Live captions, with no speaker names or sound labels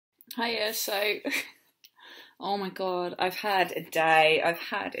Hiya, so, oh my God, I've had a day.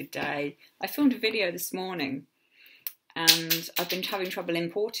 I filmed a video this morning and I've been having trouble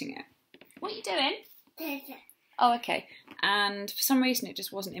importing it. What are you doing? Oh, okay. And for some reason it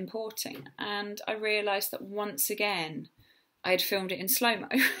just wasn't importing. And I realised that once again, I had filmed it in slow-mo.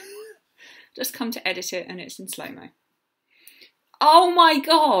 Just come to edit it and it's in slow-mo. Oh my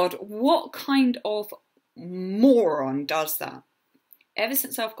God, what kind of moron does that? Ever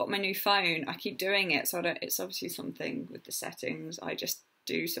since I've got my new phone, I keep doing it, so it's obviously something with the settings. I just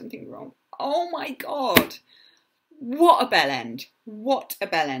do something wrong. Oh my God. What a bell end. What a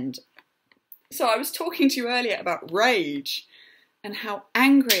bell end. So I was talking to you earlier about rage and how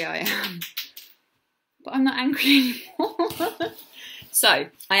angry I am. But I'm not angry anymore. So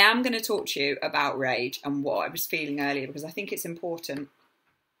I am going to talk to you about rage and what I was feeling earlier because I think it's important.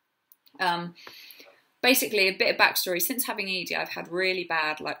 Basically, a bit of backstory. Since having ED, I've had really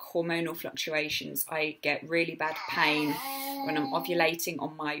bad hormonal fluctuations. I get really bad pain when I'm ovulating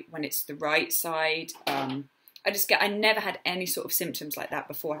when it's the right side. I never had any sort of symptoms like that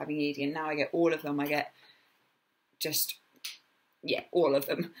before having ED, and now I get all of them. I get all of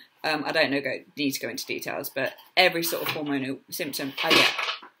them. I don't need to go into details, but every sort of hormonal symptom I get.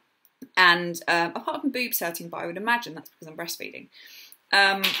 And apart from boobs hurting, but I would imagine that's because I'm breastfeeding.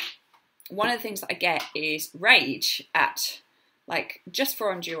 One of the things that I get is rage just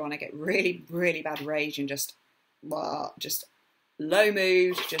before I'm due on. I get really, really bad rage and just low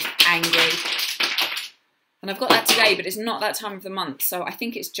mood, just angry. And I've got that today, but it's not that time of the month. So I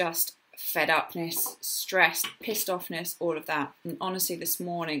think it's just fed upness, stress, pissed offness, all of that. And honestly, this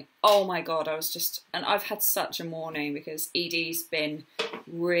morning, oh my God, and I've had such a morning because ED's been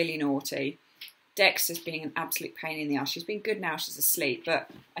really naughty. Dexter's being an absolute pain in the ass. She's been good now, she's asleep, but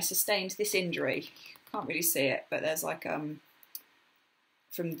I sustained this injury. Can't really see it, but there's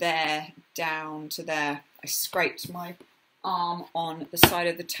from there down to there, I scraped my arm on the side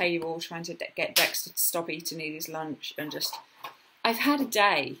of the table trying to get Dexter to stop eating his lunch, and I've had a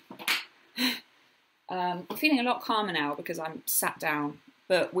day. I'm feeling a lot calmer now because I'm sat down,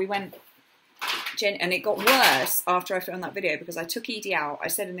 but and it got worse after I filmed that video because I took Edie out. I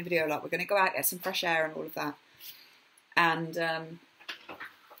said in the video, we're going to go out, get some fresh air and all of that. And,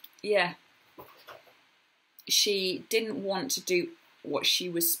 yeah, she didn't want to do what she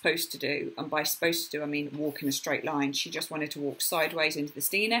was supposed to do. And by supposed to do, I mean walk in a straight line. She just wanted to walk sideways into the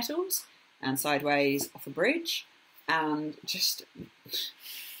stinging nettles and sideways off a bridge. And just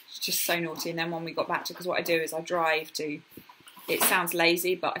so naughty. And then when we got back to, because what I do is I drive to, it sounds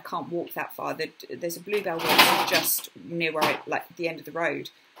lazy, but I can't walk that far. There's a bluebell walk just near where the end of the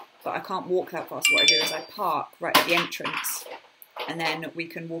road, but I can't walk that far. So what I do is I park right at the entrance, and then we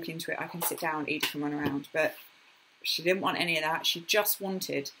can walk into it. I can sit down, Edie can run around. But she didn't want any of that. She just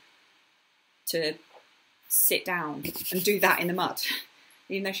wanted to sit down and do that in the mud,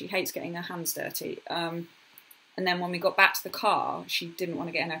 even though she hates getting her hands dirty. And then when we got back to the car, she didn't want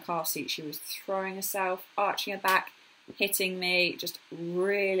to get in her car seat. She was throwing herself, arching her back, hitting me, just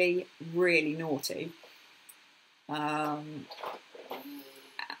really, really naughty.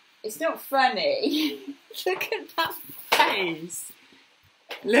 It's not funny. Look at that face.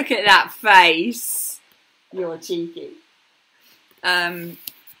 Look at that face. You're cheeky. And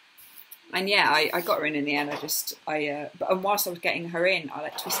yeah, I got her in the end. But whilst I was getting her in, I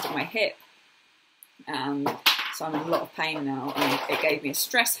twisted my hip. So I'm in a lot of pain now, and it gave me a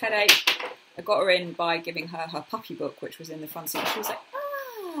stress headache. I got her in by giving her her puppy book, which was in the front seat. She was like,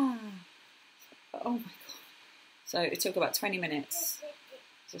 ah. Oh my God. So it took about 20 minutes.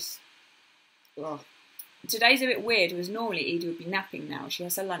 Today's a bit weird because normally Edie would be napping now. She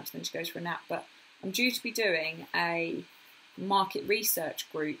has her lunch, then she goes for a nap. But I'm due to be doing a market research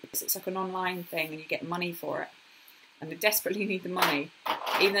group. It's like an online thing and you get money for it. And I desperately need the money,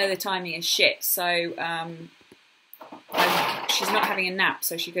 even though the timing is shit. So she's not having a nap,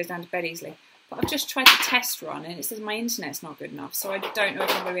 so she goes down to bed easily. But I've just tried to test run, and it says my internet's not good enough, so I don't know if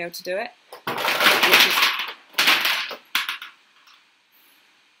I'm going to be able to do it.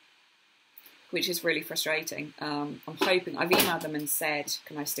 Which is really frustrating. I'm hoping, I've emailed them and said,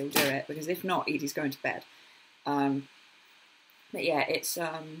 can I still do it? Because if not, Edie's going to bed. But yeah, it's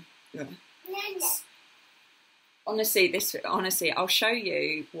honestly, I'll show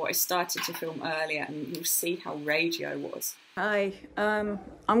you what I started to film earlier and you'll see how ragey I was. Hi, I'm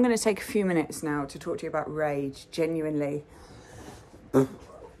going to take a few minutes now to talk to you about rage, genuinely. Oh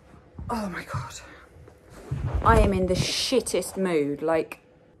my God. I am in the shittest mood.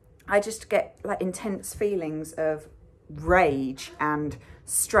 I just get intense feelings of rage and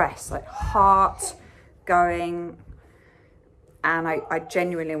stress, heart going. and I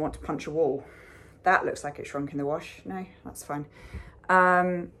genuinely want to punch a wall. That looks like it shrunk in the wash. No, that's fine.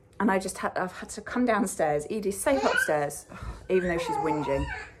 And I've had to come downstairs. Edie's safe upstairs, even though she's whinging.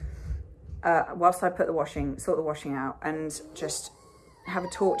 Whilst I sort the washing out, and just have a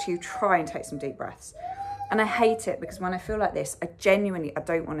talk to you, try and take some deep breaths. And I hate it because when I feel like this, I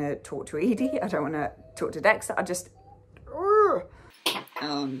don't want to talk to Edie. I don't want to talk to Dexter.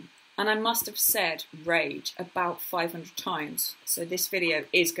 And I must have said rage about 500 times. So this video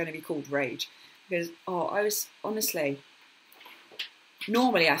is going to be called Rage. Because, I was, honestly,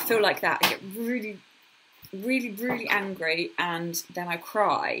 normally I feel like that. I get really, really, really angry, and then I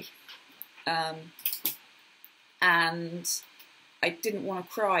cry. And I didn't want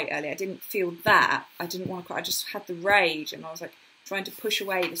to cry earlier. I didn't feel that. I didn't want to cry. I just had the rage, and I was like trying to push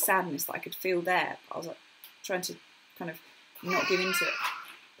away the sadness that I could feel there. I was like trying to kind of not give into it.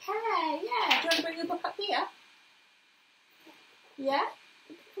 Hey, yeah. Do you want to bring the book up here? Yeah?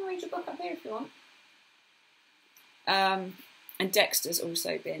 You can read your book up here if you want. And Dexter's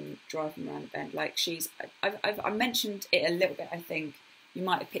also been driving around the bend. Like, I mentioned it a little bit, I think. You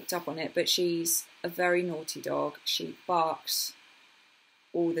might have picked up on it, but she's a very naughty dog. She barks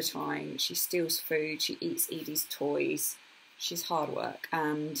all the time. She steals food. She eats Edie's toys. She's hard work.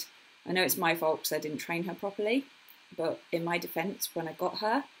 And I know it's my fault because I didn't train her properly. But in my defence, when I got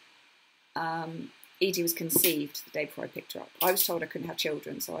her, Edie was conceived the day before I picked her up. I was told I couldn't have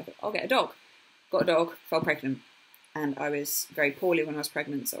children, so I thought, I'll get a dog. Got a dog, fell pregnant. And I was very poorly when I was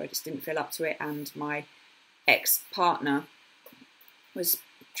pregnant, so I just didn't feel up to it. And my ex-partner was,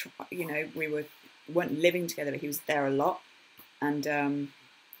 we weren't living together, but he was there a lot. And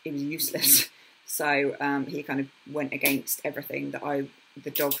he was useless. So he kind of went against everything that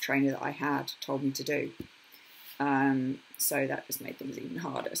the dog trainer that I had told me to do. So that just made things even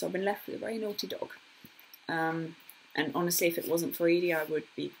harder. So I've been left with a very naughty dog. And honestly, if it wasn't for Edie, I would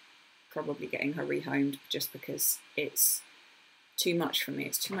be probably getting her rehomed, just because it's too much for me.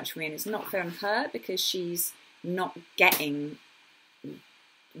 It's too much for me, and it's not fair on her because she's not getting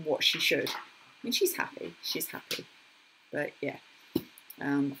what she should. I mean, she's happy. She's happy. But yeah.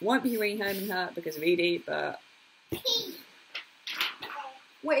 Won't be rehoming her because of Edie, but...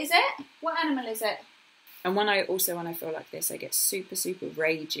 What is it? What animal is it? And when I feel like this, I get super, super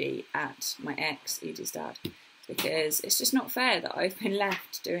ragey at my ex, Edie's dad, because it's just not fair that I've been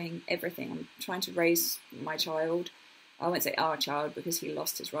left doing everything. I'm trying to raise my child. I won't say our child because he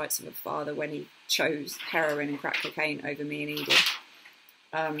lost his rights of a father when he chose heroin and crack cocaine over me and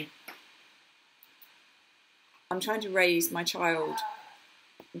Edie. I'm trying to raise my child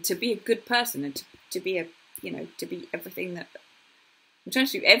to be a good person and to be to be everything that... I'm trying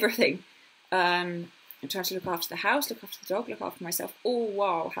to do everything. I'm trying to look after the house, look after the dog, look after myself, all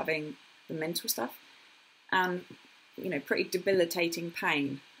while having the mental stuff and, pretty debilitating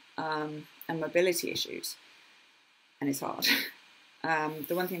pain and mobility issues. And it's hard.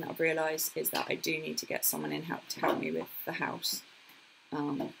 The one thing that I've realised is that I do need to get someone in to help me with the house,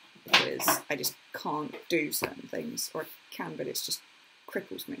 because I just can't do certain things, or I can, but it just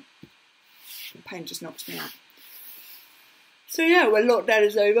cripples me. The pain just knocks me out. So yeah, when lockdown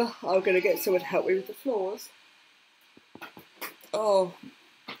is over, I'm going to get someone to help me with the floors. Oh,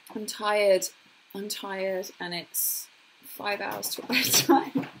 I'm tired. I'm tired, and it's 5 hours till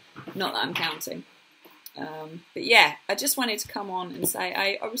bedtime. Not that I'm counting. But yeah, I just wanted to come on and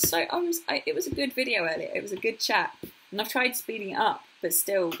say it was a good video earlier. It was a good chat, and I've tried speeding it up, but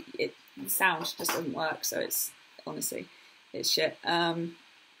still, the sound just doesn't work. So it's honestly, it's shit.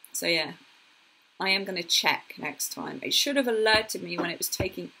 So yeah. I am going to check next time. It should have alerted me when it was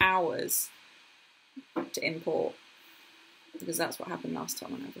taking hours to import, because that's what happened last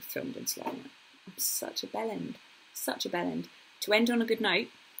time when I filmed in slow-mo. I'm such a bellend. Such a bellend. To end on a good note,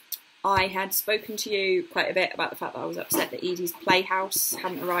 I had spoken to you quite a bit about the fact that I was upset that Edie's playhouse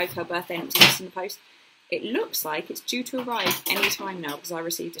hadn't arrived, her birthday, and it was lost in the post. It looks like it's due to arrive any time now, because I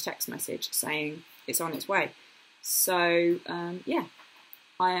received a text message saying it's on its way. So, yeah,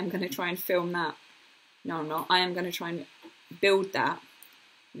 I am going to try and film that. No, I'm not. I am going to try and build that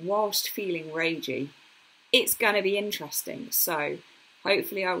whilst feeling ragey. It's going to be interesting. So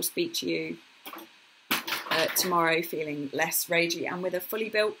hopefully I will speak to you tomorrow feeling less ragey and with a fully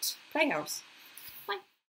built playhouse.